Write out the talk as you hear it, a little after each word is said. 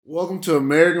Welcome to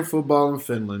American Football in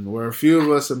Finland, where a few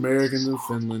of us Americans in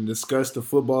Finland discuss the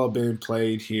football being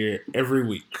played here every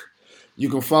week. You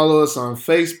can follow us on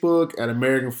Facebook at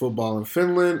American Football in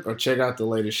Finland or check out the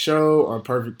latest show on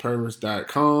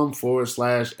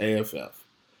perfectpurpose.com/AFF.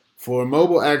 For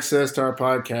mobile access to our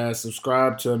podcast,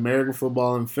 subscribe to American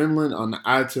Football in Finland on the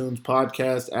iTunes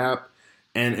podcast app,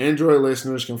 and Android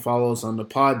listeners can follow us on the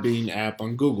Podbean app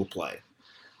on Google Play.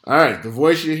 All right, the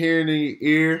voice you're hearing in your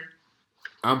ear,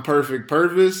 I'm Perfect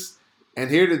Purpose,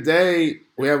 and here today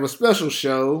we have a special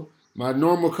show. My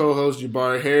normal co-host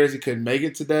Jabari Harris, he couldn't make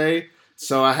it today,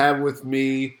 so I have with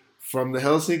me from the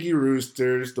Helsinki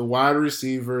Roosters, the wide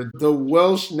receiver, the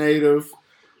Welsh native,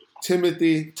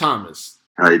 Timothy Thomas.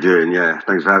 How you doing? Yeah,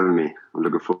 thanks for having me. I'm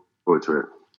looking forward to it.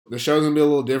 The show's gonna be a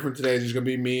little different today. It's just gonna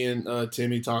be me and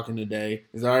Timmy talking today.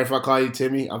 Is it alright if I call you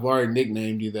Timmy? I've already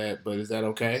nicknamed you that, but is that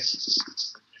okay?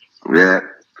 Yeah,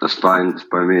 that's fine. It's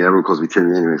by me. Everyone calls me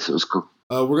Timmy anyway, so it's cool.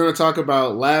 We're going to talk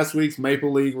about last week's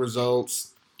Maple League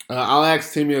results. I'll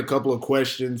ask Timmy a couple of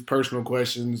questions, personal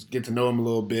questions, get to know him a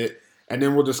little bit, and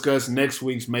then we'll discuss next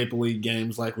week's Maple League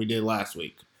games like we did last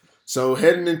week. So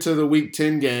heading into the Week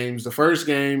 10 games, the first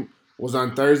game was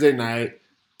on Thursday night,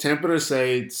 Tampere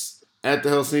Saints at the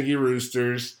Helsinki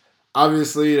Roosters.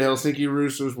 Obviously, the Helsinki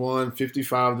Roosters won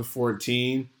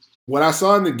 55-14. What I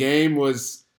saw in the game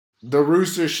was the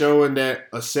Roosters showing that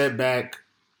a setback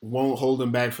won't hold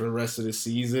them back for the rest of the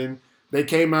season. They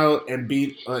came out and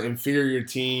beat an inferior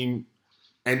team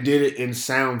and did it in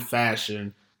sound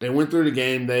fashion. They went through the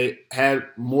game. They had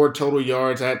more total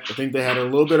yards. I think they had a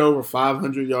little bit over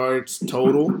 500 yards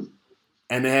total,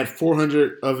 and they had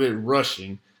 400 of it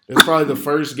rushing. It's probably the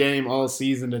first game all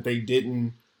season that they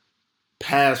didn't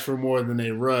pass for more than they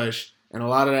rushed, and a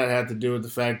lot of that had to do with the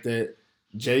fact that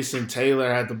Jason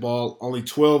Taylor had the ball only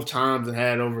 12 times and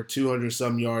had over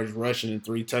 200-some yards rushing and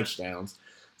 3 touchdowns.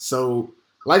 So,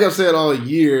 like I've said all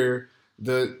year,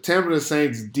 the Tampere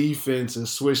Saints defense is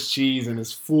Swiss cheese and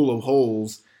is full of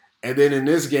holes. And then in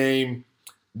this game,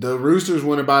 the Roosters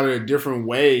went about it a different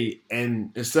way.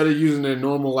 And instead of using their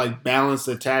normal balanced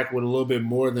attack with a little bit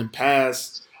more than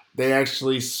pass, they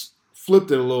actually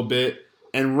flipped it a little bit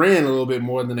and ran a little bit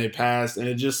more than they passed. And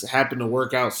it just happened to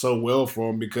work out so well for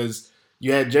them because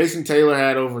you had Jason Taylor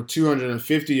had over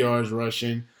 250 yards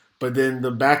rushing, but then the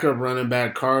backup running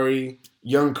back,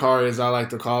 young Kari as I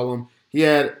like to call him, he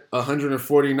had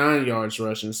 149 yards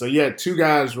rushing. So you had two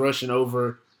guys rushing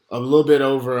over a little bit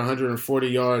over 140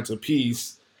 yards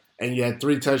apiece, and you had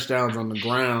 3 touchdowns on the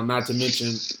ground, not to mention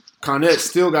Connett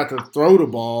still got to throw the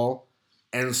ball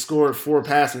and scored 4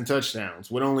 passing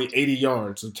touchdowns with only 80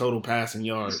 yards of total passing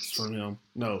yards from him.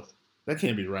 No, that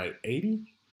can't be right. 80?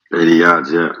 80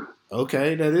 yards, yeah.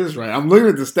 Okay, that is right. I'm looking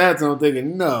at the stats and I'm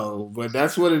thinking, no, but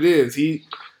that's what it is. He,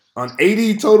 on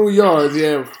 80 total yards, he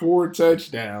had 4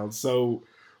 touchdowns. So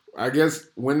I guess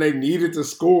when they needed to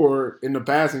score in the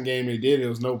passing game, they did. It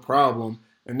was no problem.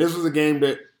 And this was a game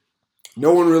that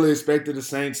no one really expected the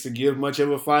Saints to give much of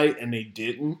a fight, and they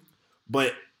didn't.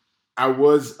 But I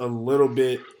was a little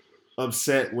bit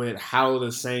upset with how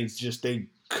the Saints they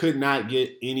could not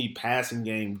get any passing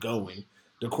game going.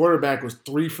 The quarterback was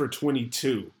 3 for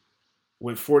 22.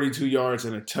 With 42 yards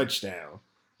and a touchdown.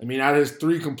 I mean, out of his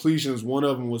 3 completions, one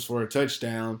of them was for a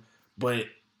touchdown, but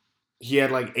he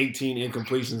had 18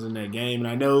 incompletions in that game. And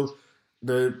I know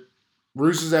the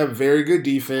Roosters have very good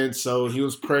defense, so he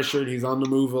was pressured. He's on the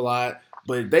move a lot,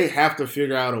 but they have to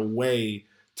figure out a way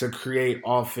to create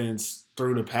offense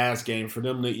through the pass game for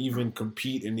them to even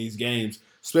compete in these games,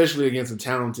 especially against a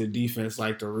talented defense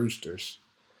like the Roosters.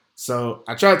 So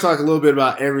I try to talk a little bit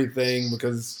about everything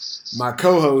because my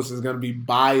co-host is going to be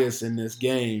biased in this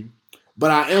game. But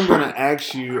I am going to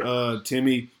ask you,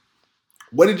 Timmy,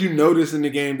 what did you notice in the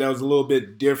game that was a little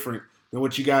bit different than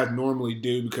what you guys normally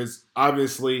do? Because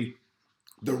obviously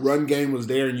the run game was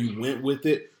there and you went with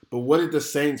it. But what did the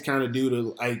Saints kind of do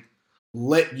to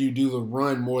let you do the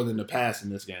run more than the pass in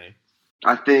this game?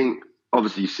 I think,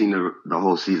 obviously, you've seen the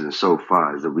whole season so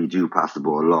far is that we do pass the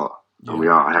ball a lot. Yeah. And we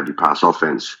are a heavy pass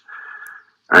offense.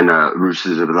 And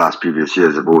Roosters over the last previous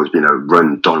years have always been a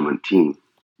run-dominant team.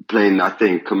 Playing, I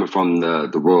think, coming from the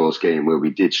Royals game where we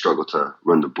did struggle to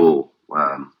run the ball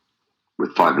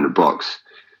with 5 in the box,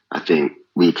 I think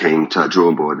we came to our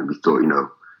drawing board and we thought,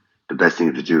 the best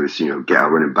thing to do is, get our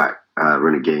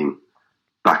running game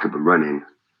back up and running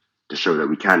to show that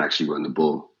we can actually run the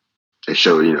ball. They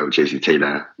showed, Jason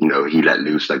Taylor, he let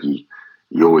loose like he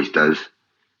always does.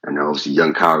 And obviously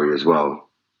young Kari as well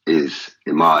is,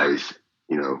 in my eyes,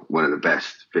 one of the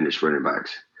best finished running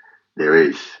backs there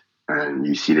is. And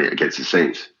you've seen it against the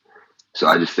Saints. So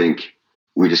I just think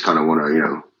we just kind of want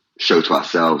to, show to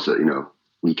ourselves that,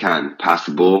 we can pass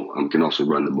the ball and we can also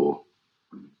run the ball.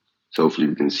 So hopefully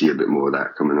we can see a bit more of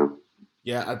that coming up.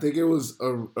 Yeah, I think it was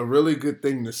a really good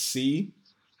thing to see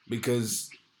because,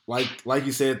 like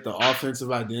you said, the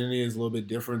offensive identity is a little bit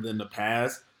different than the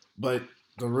past. But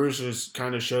the Roosters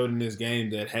kind of showed in this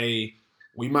game that, hey,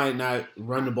 we might not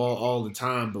run the ball all the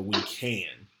time, but we can.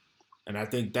 And I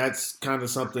think that's kind of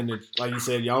something that, like you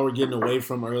said, y'all were getting away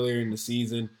from earlier in the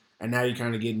season, and now you're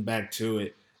kind of getting back to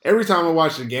it. Every time I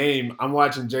watch the game, I'm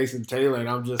watching Jason Taylor, and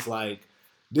I'm just like,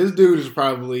 this dude is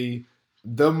probably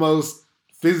the most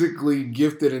physically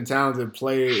gifted and talented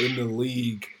player in the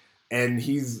league, and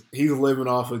he's living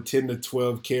off of 10 to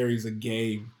 12 carries a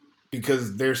game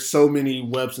because there's so many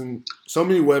weapons, so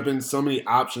many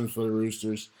options for the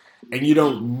Roosters, and you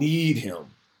don't need him.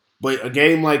 But a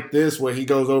game like this where he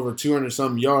goes over 200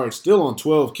 some yards, still on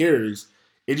 12 carries,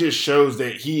 it just shows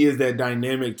that he is that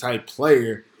dynamic type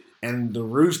player. And the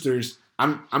Roosters,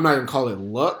 I'm not gonna call it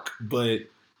luck, but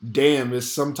damn, it's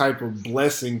some type of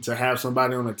blessing to have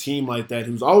somebody on a team like that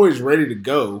who's always ready to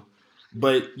go,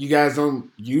 but you guys don't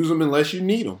use them unless you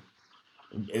need them.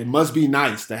 It must be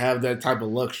nice to have that type of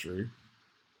luxury.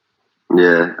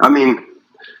 Yeah, I mean,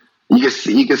 you can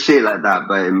see it like that,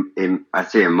 but I'd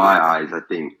say in my eyes, I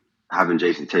think having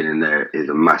Jason Taylor in there is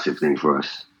a massive thing for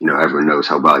us. You know, everyone knows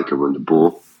how well he can run the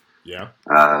ball. Yeah.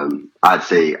 I'd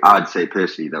say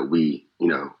personally that we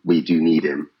do need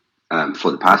him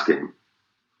for the pass game.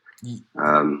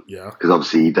 Yeah. Because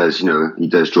obviously he does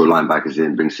draw linebackers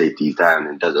in, bring safeties down,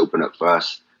 and does open up for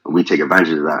us, and we take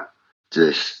advantage of that.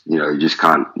 You just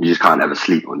can't ever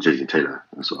sleep on Jason Taylor.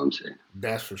 That's what I'm saying.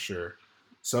 That's for sure.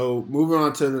 So moving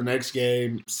on to the next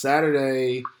game,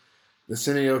 Saturday, the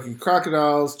Sinayoki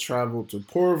Crocodiles traveled to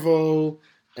Porvo,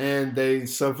 and they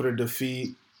suffered a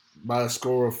defeat by a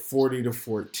score of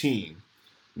 40-14.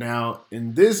 Now,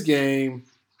 in this game,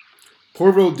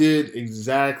 Porvo did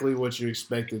exactly what you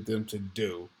expected them to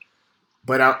do.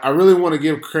 But I really want to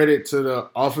give credit to the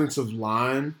offensive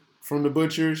line from the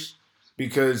Butchers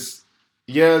because,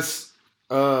 yes,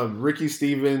 Ricky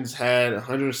Stevens had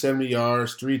 170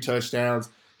 yards, 3 touchdowns.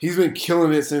 He's been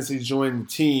killing it since he joined the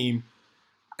team.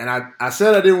 And I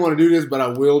said I didn't want to do this, but I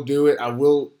will do it. I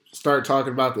will start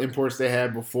talking about the imports they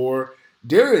had before.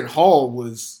 Darian Hall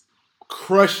was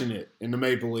crushing it in the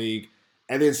Maple League.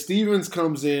 And then Stevens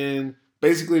comes in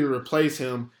basically to replace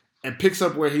him and picks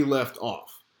up where he left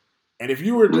off. And if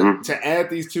you were to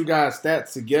add these two guys'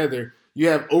 stats together, you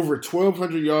have over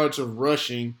 1,200 yards of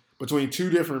rushing between two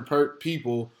different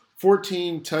people,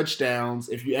 14 touchdowns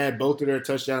if you add both of their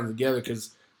touchdowns together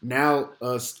because now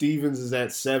Stevens is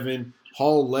at 7.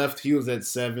 Hall left, he was at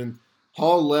 7.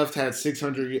 Hall left had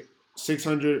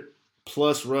 600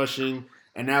 plus rushing,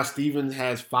 and now Stevens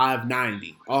has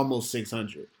 590, almost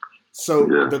 600. So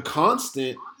the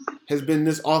constant has been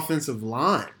this offensive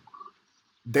line.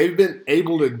 They've been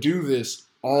able to do this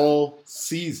all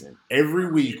season.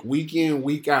 Every week in,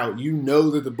 week out, you know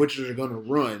that the Butchers are going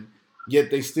to run,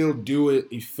 yet they still do it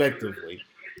effectively.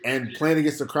 And playing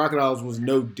against the Crocodiles was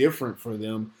no different for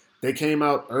them. They came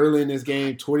out early in this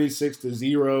game,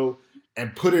 26-0,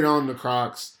 and put it on the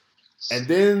Crocs. And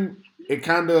then it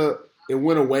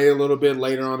went away a little bit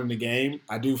later on in the game.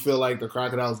 I do feel like the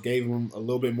Crocodiles gave them a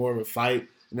little bit more of a fight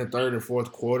in the third or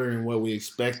fourth quarter than what we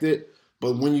expected.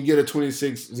 But when you get a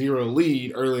 26-0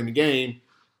 lead early in the game,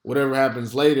 whatever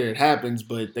happens later, it happens.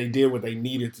 But they did what they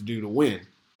needed to do to win.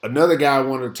 Another guy I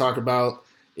wanted to talk about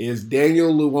is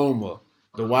Daniel Luoma,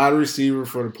 the wide receiver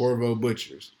for the Porvo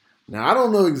Butchers. Now, I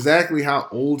don't know exactly how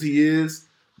old he is,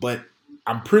 but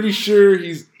I'm pretty sure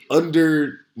he's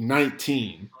under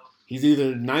 19. He's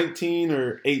either 19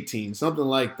 or 18, something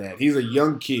like that. He's a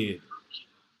young kid.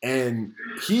 And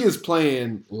he is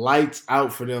playing lights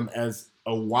out for them as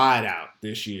a wideout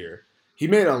this year. He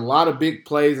made a lot of big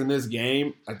plays in this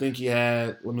game. I think he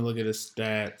had, let me look at his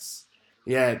stats.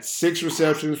 He had 6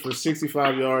 receptions for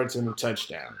 65 yards and a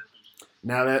touchdown.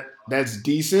 Now that's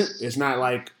decent. It's not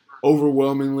like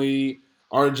overwhelmingly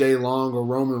R.J. Long or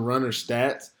Roman Runner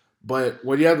stats. But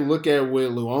what you have to look at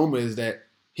with Luoma is that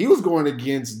he was going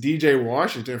against D.J.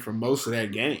 Washington for most of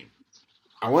that game.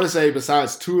 I want to say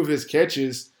besides 2 of his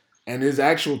catches, and his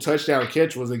actual touchdown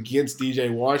catch was against D.J.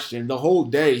 Washington. The whole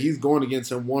day, he's going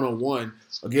against him one-on-one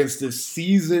against this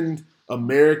seasoned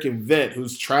American vet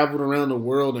who's traveled around the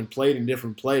world and played in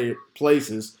different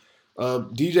places.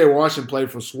 D.J. Washington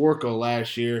played for Swarco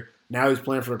last year. Now he's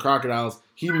playing for the Crocodiles.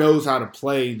 He knows how to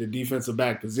play the defensive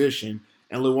back position,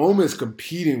 and Luoma is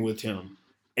competing with him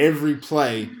every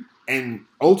play. And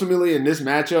ultimately, in this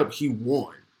matchup, he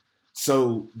won.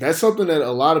 So that's something that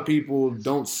a lot of people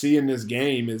don't see in this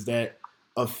game is that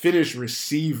a finished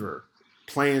receiver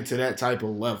playing to that type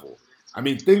of level. I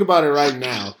mean, think about it right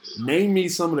now. Name me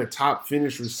some of the top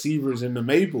finished receivers in the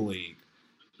Maple League.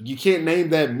 You can't name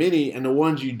that many, and the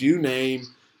ones you do name,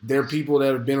 they're people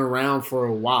that have been around for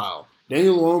a while.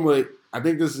 Daniel Loma, I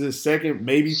think this is his second,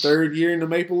 maybe third year in the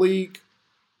Maple League.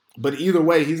 But either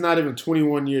way, he's not even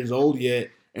 21 years old yet,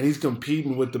 and he's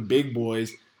competing with the big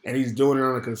boys, and he's doing it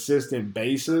on a consistent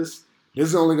basis. This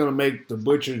is only going to make the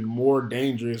Butchers more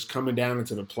dangerous coming down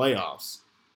into the playoffs.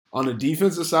 On the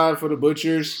defensive side for the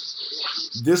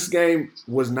Butchers, this game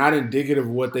was not indicative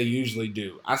of what they usually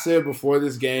do. I said before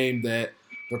this game that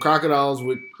the Crocodiles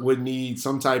would need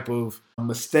some type of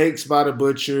mistakes by the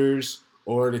Butchers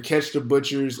or to catch the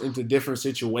Butchers into different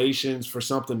situations for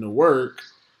something to work.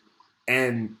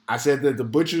 And I said that the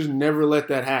Butchers never let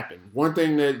that happen. One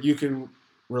thing that you can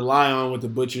rely on with the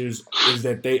Butchers is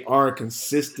that they are a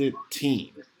consistent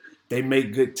team. They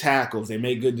make good tackles. They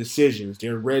make good decisions.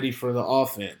 They're ready for the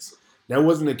offense. That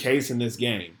wasn't the case in this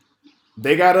game.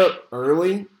 They got up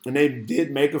early, and they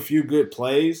did make a few good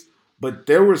plays, but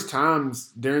there was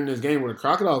times during this game where the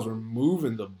Crocodiles were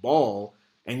moving the ball,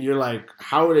 and you're like,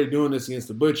 how are they doing this against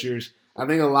the Butchers? I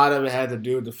think a lot of it had to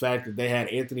do with the fact that they had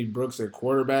Anthony Brooks at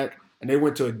quarterback, and they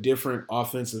went to a different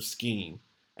offensive scheme.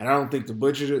 And I don't think the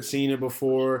Butchers had seen it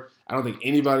before. I don't think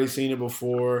anybody's seen it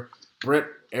before. Brett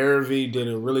Aravy did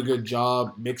a really good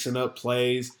job mixing up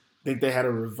plays. I think they had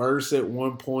a reverse at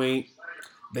one point.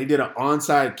 They did an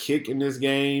onside kick in this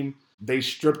game. They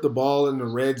stripped the ball in the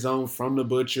red zone from the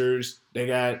Butchers. They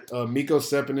got Miko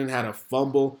Sepinen had a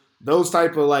fumble. Those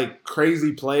type of like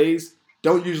crazy plays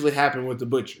don't usually happen with the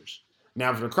Butchers.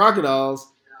 Now for the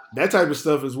Crocodiles, that type of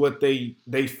stuff is what they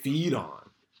feed on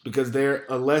because they're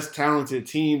a less talented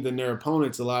team than their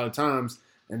opponents a lot of times,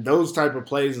 and those type of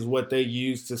plays is what they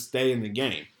use to stay in the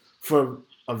game. For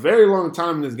a very long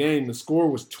time in this game, the score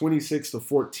was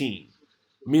 26-14,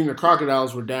 meaning the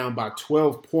Crocodiles were down by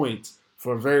 12 points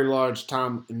for a very large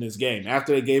time in this game.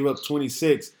 After they gave up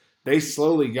 26, they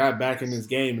slowly got back in this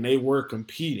game, and they were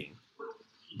competing.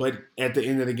 But at the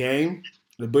end of the game,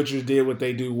 the Butchers did what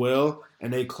they do well,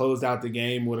 and they closed out the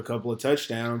game with a couple of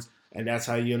touchdowns, and that's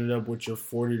how you ended up with your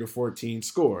 40-14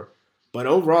 score. But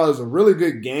overall, it was a really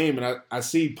good game, and I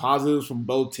see positives from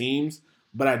both teams,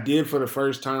 but I did for the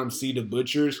first time see the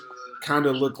Butchers kind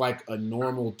of look like a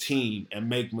normal team and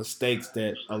make mistakes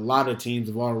that a lot of teams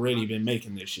have already been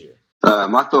making this year.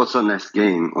 My thoughts on this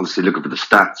game, obviously looking for the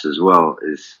stats as well,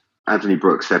 is Anthony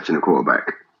Brooks stepped in a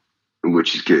quarterback,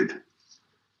 which is good.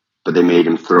 But they made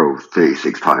him throw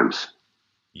 36 times.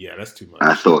 Yeah, that's too much.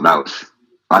 I thought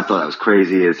that was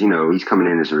crazy. As you know, he's coming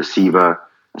in as a receiver,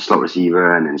 a slot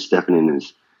receiver, and then stepping in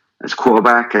as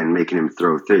quarterback and making him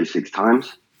throw 36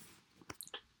 times.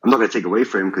 I'm not going to take away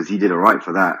from him because he did all right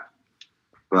for that.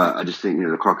 But I just think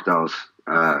the Crocodiles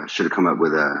should have come up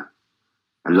with a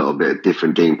little bit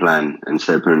different game plan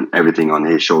instead of putting everything on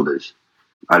his shoulders.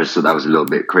 I just thought that was a little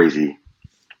bit crazy.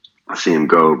 I see him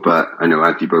go, but I know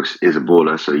Anthony Brooks is a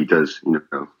baller, so he does,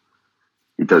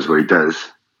 he does what he does.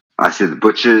 I see the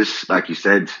Butchers, like you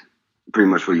said, pretty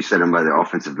much what you said about the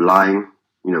offensive line,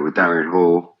 with Darren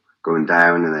Hall going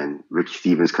down and then Ricky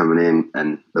Stevens coming in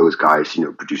and those guys,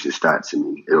 producing stats. I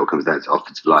mean, it all comes down to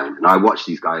offensive line. And I watch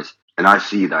these guys and I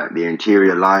see that the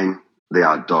interior line, they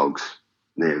are dogs.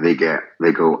 They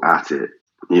go at it.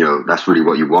 That's really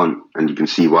what you want. And you can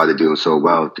see why they're doing so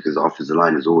well because the offensive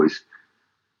line is always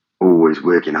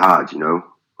working hard,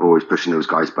 always pushing those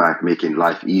guys back, making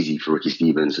life easy for Ricky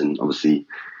Stevens. And obviously,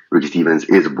 Ricky Stevens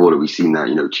is a baller. We've seen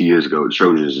that, 2 years ago at the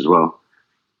Trojans as well.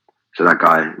 So that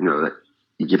guy,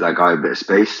 you give that guy a bit of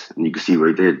space and you can see what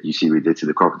he did. You see what he did to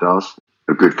the Crocodiles.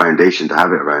 A good foundation to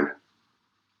have it around.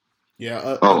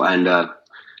 Yeah. And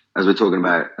as we're talking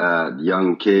about the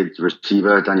young kid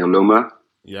receiver, Daniel Loma.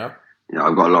 Yeah.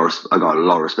 I've got a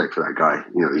lot of respect for that guy.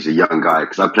 He's a young guy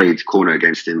because I played corner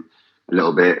against him a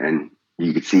little bit, and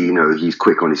you could see, he's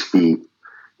quick on his feet.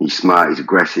 He's smart. He's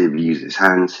aggressive. He uses his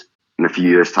hands. In a few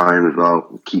years' time as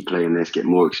well, keep playing this, get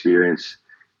more experience.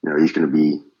 He's going to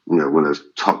be, one of those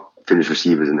top finished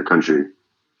receivers in the country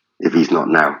if he's not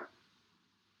now.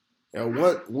 Yeah.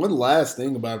 One last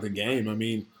thing about the game. I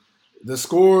mean, the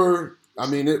score. I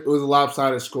mean, it was a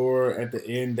lopsided score at the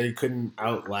end. They couldn't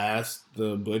outlast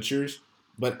the Butchers,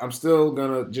 but I'm still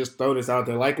gonna just throw this out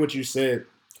there. Like what you said,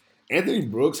 Anthony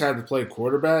Brooks had to play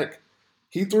quarterback.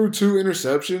 He threw 2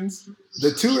 interceptions.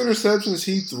 The 2 interceptions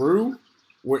he threw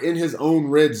were in his own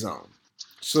red zone.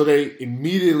 So they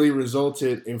immediately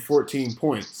resulted in 14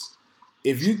 points.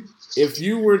 If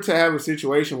you were to have a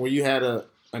situation where you had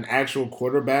an actual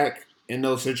quarterback in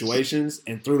those situations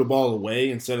and threw the ball away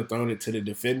instead of throwing it to the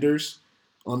defenders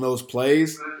on those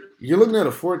plays, You're looking at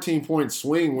a 14-point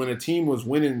swing when a team was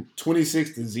winning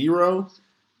 26-0,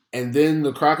 and then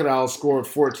the Crocodiles scored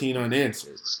 14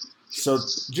 unanswered. So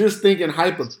just thinking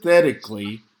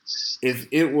hypothetically, if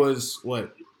it was,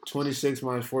 26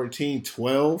 minus 14,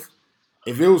 12.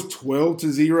 If it was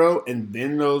 12-0 and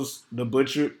then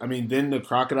then the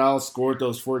Crocodiles scored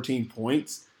those 14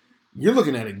 points, you're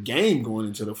looking at a game going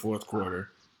into the fourth quarter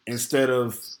instead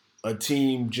of a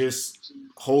team just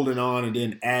holding on and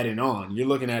then adding on. You're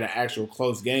looking at an actual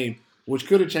close game, which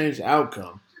could have changed the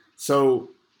outcome.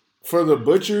 So for the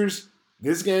Butchers,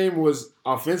 this game was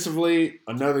offensively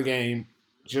another game,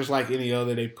 just like any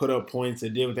other. They put up points. They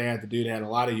did what they had to do. They had a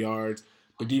lot of yards.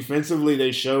 But defensively,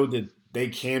 they showed that they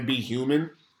can be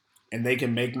human and they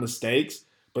can make mistakes.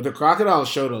 But the Crocodiles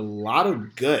showed a lot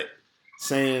of gut,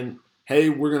 saying, hey,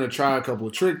 we're going to try a couple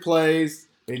of trick plays.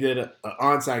 They did an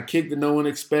onside kick that no one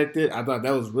expected. I thought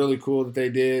that was really cool that they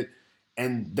did.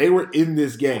 And they were in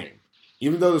this game.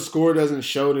 Even though the score doesn't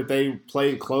show that they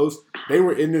played close, they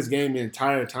were in this game the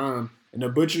entire time, and the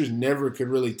Butchers never could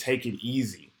really take it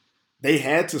easy. They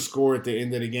had to score at the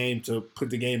end of the game to put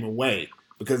the game away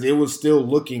because it was still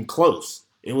looking close.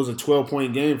 It was a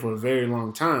 12-point game for a very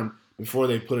long time before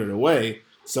they put it away.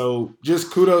 So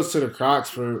just kudos to the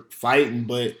Crocs for fighting,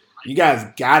 but you guys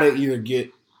got to either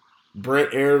get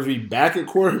Brett Aravy back at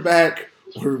quarterback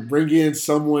or bring in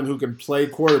someone who can play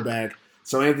quarterback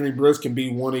so Anthony Brooks can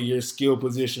be one of your skill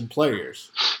position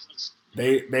players.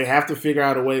 They have to figure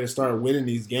out a way to start winning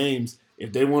these games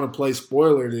if they want to play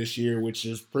spoiler this year, which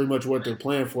is pretty much what they're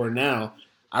playing for now.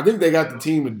 I think they got the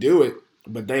team to do it,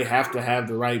 but they have to have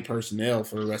the right personnel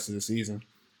for the rest of the season.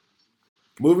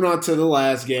 Moving on to the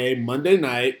last game, Monday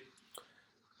night,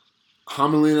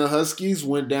 Hamelina Huskies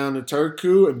went down to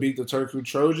Turku and beat the Turku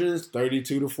Trojans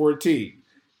 32-14.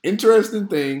 Interesting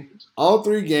thing, all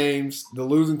three games, the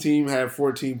losing team had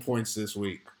 14 points this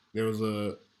week. There was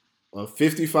a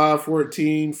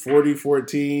 55-14,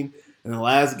 40-14, and the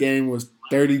last game was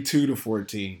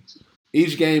 32-14.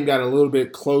 Each game got a little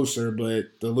bit closer,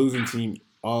 but the losing team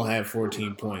all had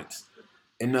 14 points.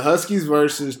 In the Huskies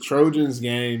versus Trojans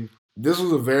game, this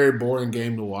was a very boring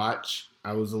game to watch.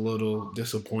 I was a little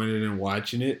disappointed in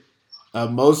watching it,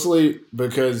 mostly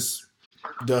because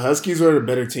the Huskies were the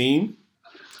better team,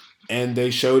 and they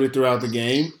showed it throughout the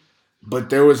game, but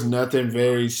there was nothing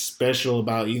very special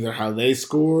about either how they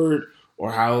scored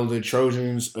or how the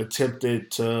Trojans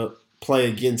attempted to play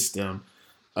against them.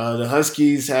 The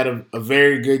Huskies had a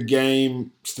very good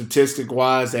game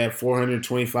statistic-wise. They had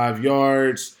 425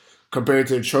 yards compared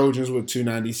to the Trojans with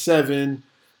 297.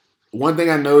 One thing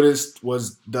I noticed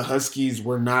was the Huskies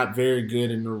were not very good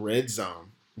in the red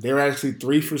zone. They were actually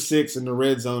 3 for 6 in the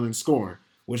red zone in scoring,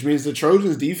 which means the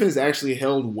Trojans' defense actually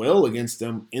held well against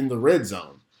them in the red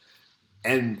zone.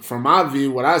 And from my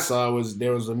view, what I saw was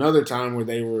there was another time where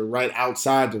they were right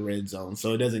outside the red zone,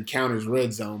 so it doesn't count as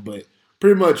red zone, but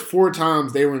pretty much 4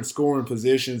 times they were in scoring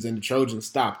positions and the Trojans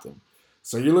stopped them.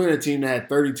 So you're looking at a team that had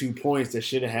 32 points that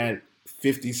should have had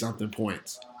 50-something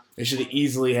points. They should have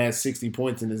easily had 60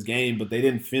 points in this game, but they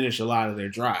didn't finish a lot of their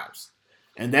drives.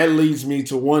 And that leads me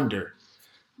to wonder,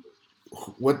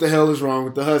 what the hell is wrong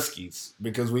with the Huskies?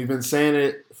 Because we've been saying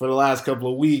it for the last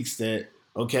couple of weeks that,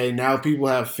 okay, now people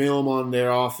have film on their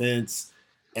offense,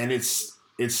 and it's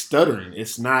stuttering.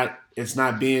 It's not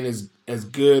being as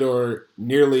good or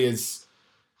nearly as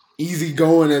easy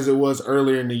going as it was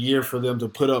earlier in the year for them to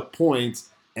put up points,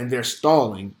 and they're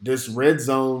stalling. This red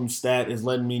zone stat is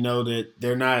letting me know that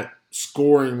they're not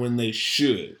scoring when they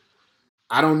should.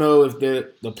 I don't know if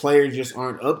the players just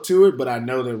aren't up to it, but I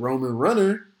know that Roman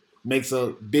Runner makes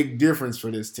a big difference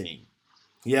for this team.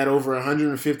 He had over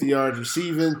 150 yards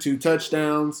receiving, 2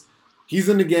 touchdowns. He's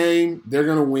in the game. They're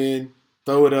going to win.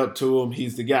 Throw it up to him.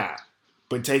 He's the guy.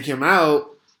 But take him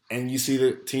out, and you see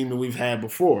the team that we've had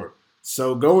before.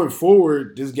 So going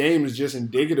forward, this game is just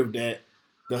indicative that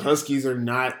the Huskies are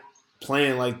not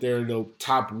playing like they're the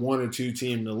top 1 or 2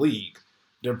 team in the league.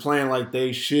 They're playing like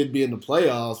they should be in the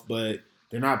playoffs, but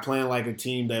they're not playing like a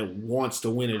team that wants to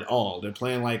win it all. They're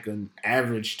playing like an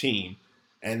average team.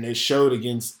 And they showed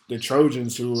against the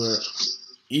Trojans, who were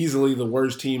easily the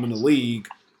worst team in the league,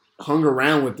 hung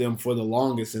around with them for the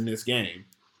longest in this game.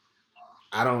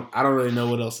 I don't really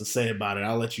know what else to say about it.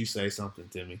 I'll let you say something,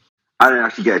 Timmy. I didn't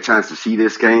actually get a chance to see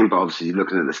this game, but obviously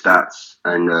looking at the stats,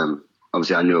 and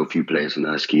obviously I know a few players from the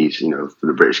Huskies, for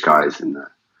the British guys, and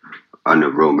I know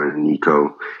Roman and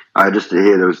Nico. Just to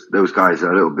hear those guys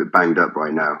are a little bit banged up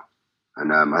right now,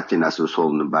 and I think that's what's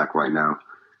holding them back right now.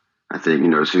 I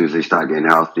think, as soon as they start getting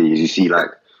healthy, as you see,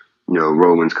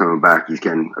 Roman's coming back, he's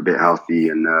getting a bit healthy,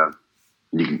 and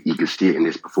you can see it in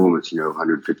his performance,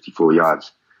 154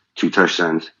 yards, 2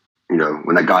 touchdowns.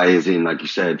 when that guy is in, like you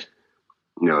said,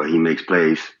 he makes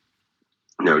plays.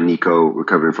 Nico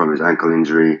recovering from his ankle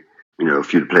injury. A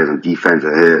few players on defense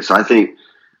are here. So I think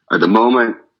at the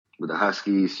moment with the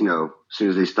Huskies, as soon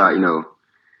as they start,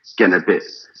 getting a bit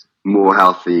more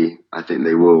healthy, I think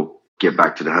they will get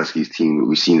back to the Huskies team that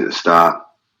we've seen at the start.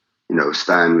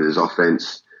 Stan with his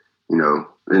offense, and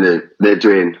they're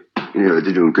doing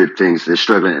good things. They're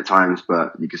struggling at times,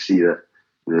 but you can see that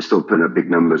they're still putting up big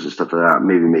numbers and stuff like that.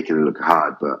 Maybe making it look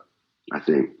hard, but I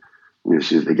think as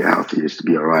soon as they get healthy, it's to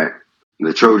be all right.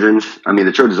 The Trojans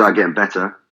are getting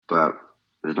better, but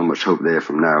there's not much hope there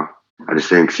from now. I just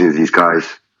think as soon as these guys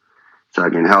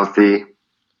start getting healthy,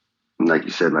 and like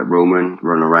you said, like Roman,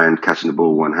 running around, catching the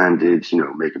ball one-handed,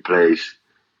 making plays,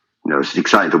 it's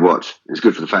exciting to watch. It's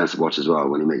good for the fans to watch as well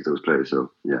when he makes those plays.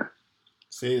 So, yeah.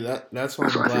 See, that's why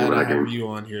I'm glad I have you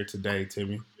on here today,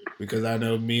 Timmy, because I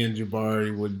know me and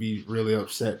Jabari would be really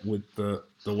upset with the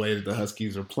way that the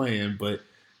Huskies are playing, but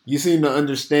you seem to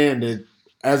understand that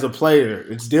as a player,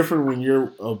 it's different when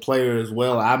you're a player as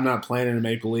well. I'm not playing in the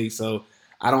Maple League, so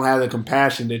I don't have the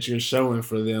compassion that you're showing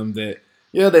for them that,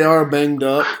 yeah, they are banged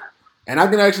up. And I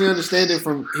can actually understand it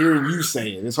from hearing you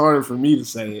say it. It's harder for me to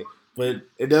say it, but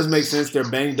it does make sense. They're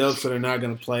banged up, so they're not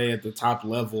going to play at the top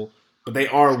level, but they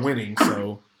are winning,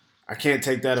 so I can't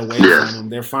take that away from them.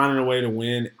 They're finding a way to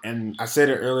win, and I said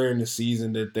it earlier in the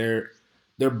season that their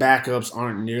backups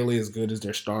aren't nearly as good as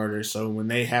their starters, so when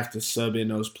they have to sub in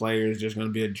those players, there's going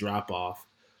to be a drop-off.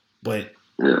 But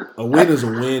a win is a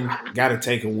win. Got to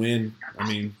take a win. I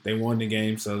mean, they won the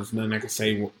game, so there's nothing I can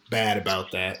say bad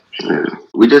about that. Yeah.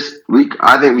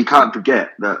 I think we can't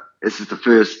forget that this is the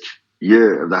first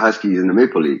year of the Huskies in the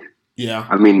Maple League. Yeah.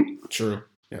 I mean, true.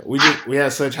 Yeah, we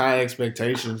had such high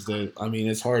expectations that, I mean,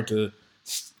 it's hard to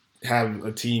have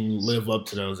a team live up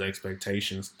to those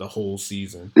expectations the whole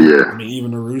season. Yeah. I mean,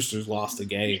 even the Roosters lost a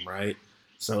game, right?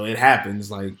 So it happens.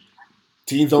 Like,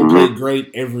 teams don't play great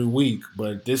every week,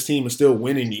 but this team is still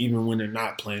winning even when they're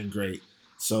not playing great.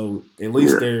 So at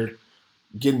least they're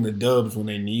getting the dubs when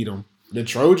they need them. The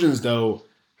Trojans, though,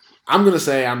 I'm going to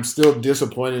say I'm still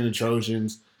disappointed in the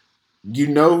Trojans. You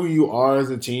know who you are as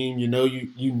a team. You know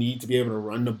you need to be able to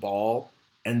run the ball,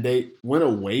 and they went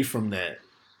away from that.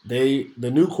 The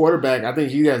new quarterback, I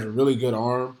think he has a really good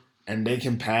arm, and they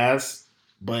can pass,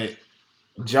 but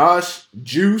Josh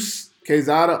Juice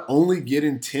Quezada only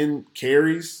getting 10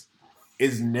 carries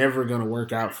is never going to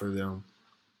work out for them.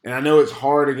 And I know it's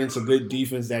hard against a good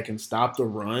defense that can stop the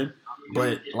run,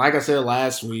 but like I said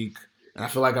last week, and I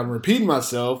feel like I'm repeating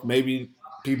myself, maybe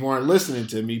people aren't listening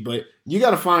to me, but you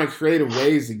got to find creative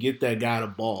ways to get that guy the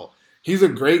ball. He's a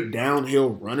great downhill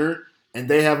runner, and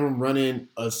they have him running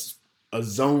a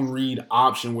zone read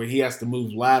option where he has to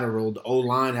move lateral. The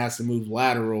O-line has to move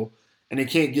lateral, and they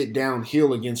can't get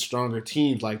downhill against stronger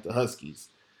teams like the Huskies.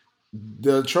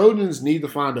 The Trojans need to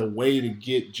find a way to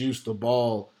get Juice the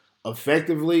ball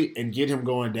effectively and get him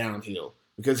going downhill,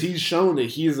 because he's shown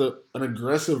that he's an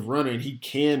aggressive runner and he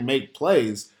can make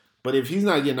plays. But if he's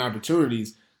not getting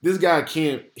opportunities, this guy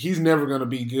he's never going to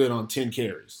be good on 10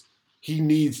 carries. He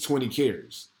needs 20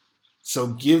 carries. So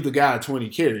give the guy 20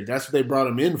 carries. That's what they brought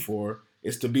him in for,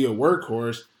 is to be a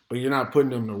workhorse, but you're not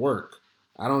putting him to work.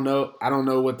 I don't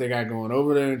know what they got going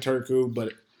over there in Turku,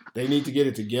 but they need to get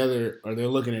it together or they're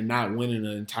looking at not winning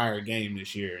an entire game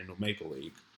this year in the Maple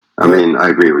League. I mean, I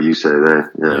agree with what you say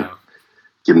there. Yeah.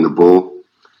 Give him the ball.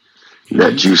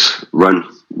 Let Juice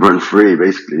run free,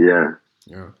 basically, yeah.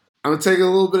 I'm going to take a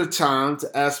little bit of time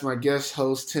to ask my guest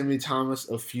host, Timmy Thomas,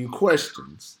 a few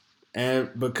questions.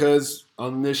 And because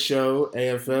on this show,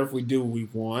 AFF, we do what we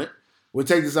want, we'll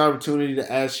take this opportunity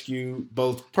to ask you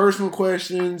both personal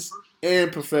questions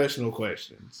and professional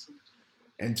questions.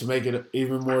 And to make it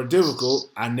even more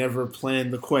difficult, I never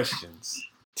planned the questions.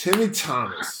 Timmy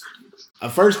Thomas. Our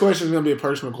first question is going to be a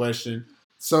personal question.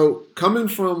 So coming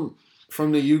from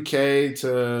the UK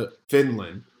to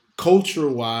Finland,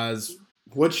 culture-wise,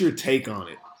 what's your take on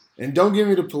it? And don't give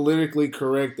me the politically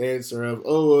correct answer of,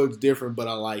 oh, it's different, but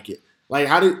I like it. Like,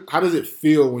 how does it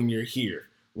feel when you're here,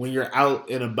 when you're out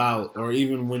and about, or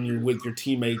even when you're with your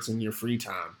teammates in your free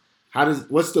time?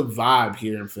 What's the vibe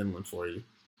here in Finland for you?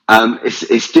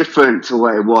 It's different to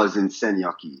what it was in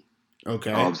Seinäjoki.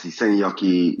 Okay. Obviously,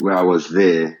 Seinäjoki, where I was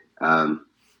there,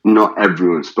 not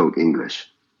everyone spoke English.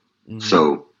 Mm-hmm.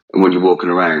 So when you're walking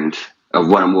around,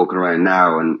 when I'm walking around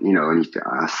now, and you need to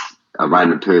ask a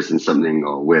random person something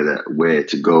or where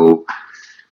to go,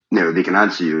 they can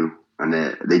answer you, and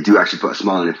they do actually put a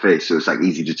smile on their face, so it's like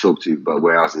easy to talk to. But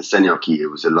where I was in Seinäjoki, it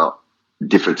was a lot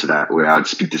different to that, where I'd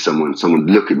speak to someone would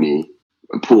look at me,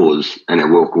 pause, and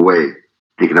then walk away,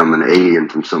 thinking I'm an alien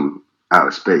from some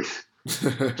outer space.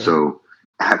 So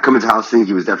coming to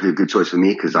Helsinki was definitely a good choice for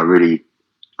me because I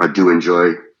do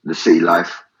enjoy the city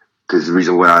life. Because the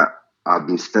reason why I've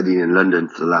been studying in London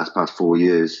for the past 4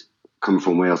 years, coming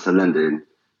from Wales to London,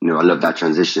 I love that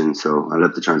transition. So I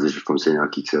love the transition from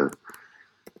Seinäjoki to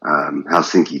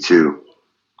Helsinki too.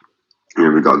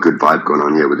 We got a good vibe going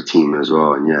on here with the team as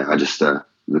well. And yeah, I just the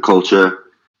culture.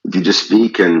 If you just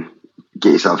speak and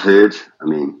get yourself heard,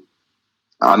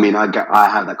 I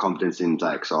have that confidence in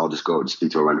so I'll just go and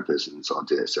speak to a random person, so I'll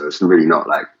do it. So it's really not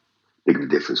big of a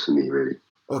difference for me, really.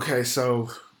 Okay, so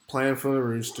playing for the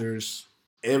Roosters,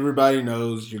 everybody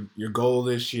knows your goal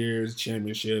this year is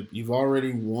championship. You've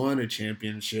already won a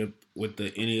championship with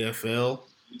the NFL.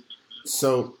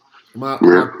 So my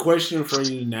Yeah. question for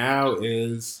you now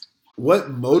is,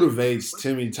 what motivates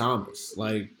Timmy Thomas?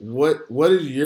 Like, what is your